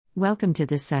Welcome to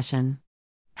this session,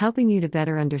 helping you to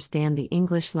better understand the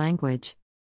English language.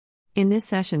 In this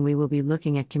session, we will be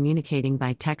looking at communicating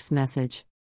by text message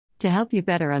to help you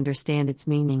better understand its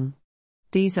meaning.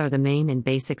 These are the main and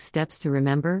basic steps to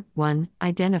remember. 1.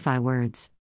 Identify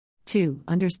words. 2.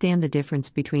 Understand the difference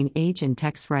between age and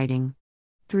text writing.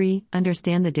 3.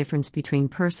 Understand the difference between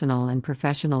personal and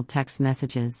professional text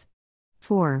messages.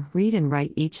 4. Read and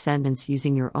write each sentence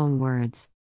using your own words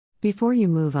before you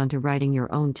move on to writing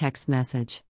your own text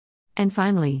message. And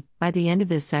finally, by the end of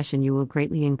this session, you will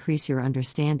greatly increase your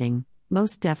understanding,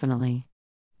 most definitely.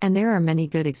 And there are many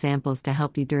good examples to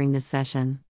help you during this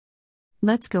session.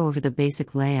 Let's go over the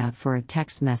basic layout for a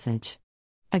text message.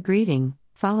 A greeting,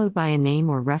 followed by a name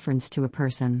or reference to a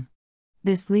person.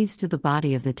 This leads to the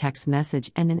body of the text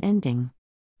message and an ending.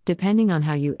 Depending on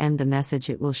how you end the message,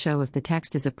 it will show if the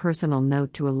text is a personal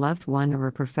note to a loved one or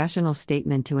a professional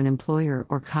statement to an employer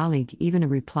or colleague, even a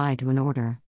reply to an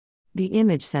order. The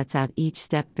image sets out each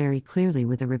step very clearly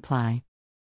with a reply.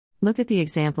 Look at the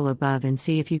example above and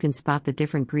see if you can spot the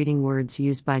different greeting words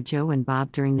used by Joe and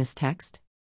Bob during this text.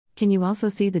 Can you also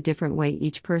see the different way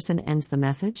each person ends the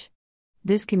message?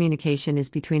 This communication is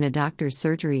between a doctor's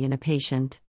surgery and a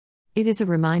patient. It is a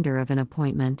reminder of an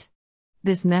appointment.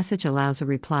 This message allows a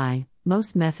reply.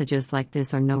 Most messages like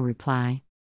this are no reply.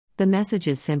 The message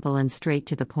is simple and straight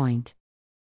to the point.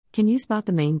 Can you spot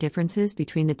the main differences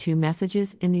between the two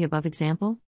messages in the above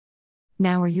example?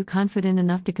 Now, are you confident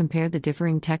enough to compare the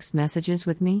differing text messages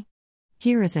with me?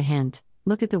 Here is a hint.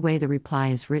 Look at the way the reply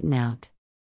is written out.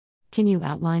 Can you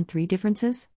outline 3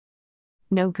 differences?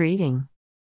 No greeting.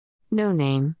 No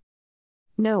name.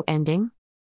 No ending.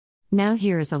 Now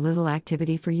here is a little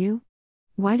activity for you.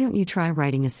 Why don't you try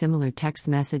writing a similar text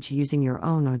message using your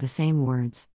own or the same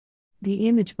words? The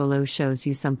image below shows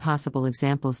you some possible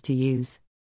examples to use.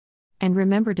 And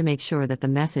remember to make sure that the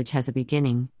message has a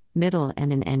beginning, middle,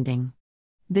 and an ending.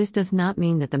 This does not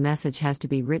mean that the message has to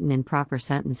be written in proper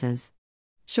sentences.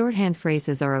 Shorthand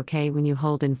phrases are okay when you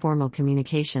hold informal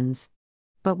communications.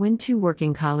 But when 2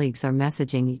 working colleagues are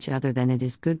messaging each other, then it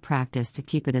is good practice to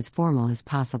keep it as formal as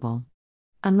possible.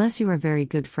 Unless you are very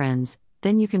good friends,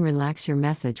 then you can relax your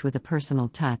message with a personal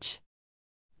touch.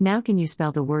 Now, can you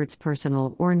spell the words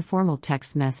personal or informal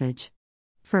text message?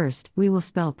 First, we will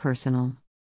spell personal.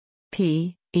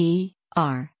 P-E-R-S-O-N-A-L.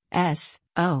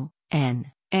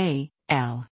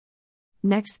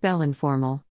 Next, spell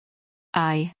informal.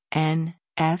 I-N-F-O-R-M-A-L.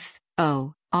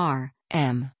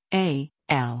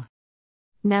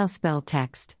 Now spell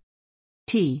text.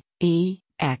 T-E-X-T.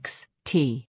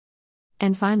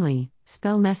 And finally,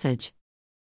 spell message.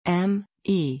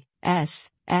 M-E-S-S-A-G-E.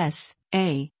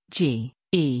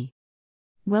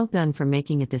 Well done for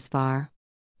making it this far.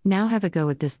 Now have a go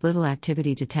at this little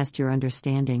activity to test your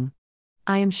understanding.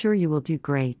 I am sure you will do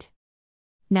great.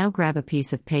 Now grab a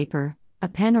piece of paper, a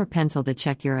pen or pencil to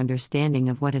check your understanding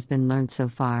of what has been learned so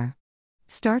far.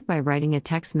 Start by writing a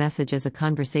text message as a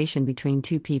conversation between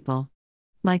 2 people,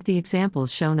 like the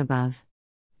examples shown above.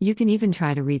 You can even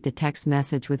try to read the text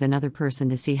message with another person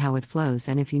to see how it flows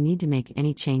and if you need to make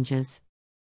any changes.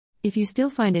 If you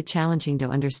still find it challenging to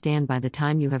understand by the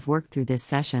time you have worked through this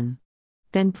session,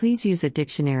 then please use a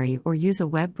dictionary or use a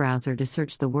web browser to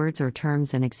search the words or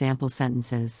terms and example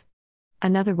sentences.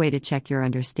 Another way to check your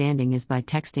understanding is by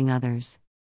texting others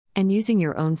and using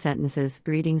your own sentences,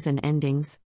 greetings, and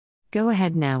endings. Go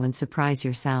ahead now and surprise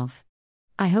yourself.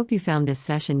 I hope you found this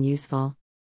session useful.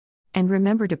 And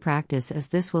remember to practice, as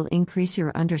this will increase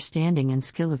your understanding and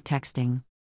skill of texting.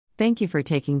 Thank you for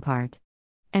taking part.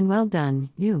 And well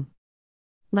done, you.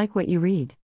 Like what you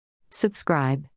read. Subscribe.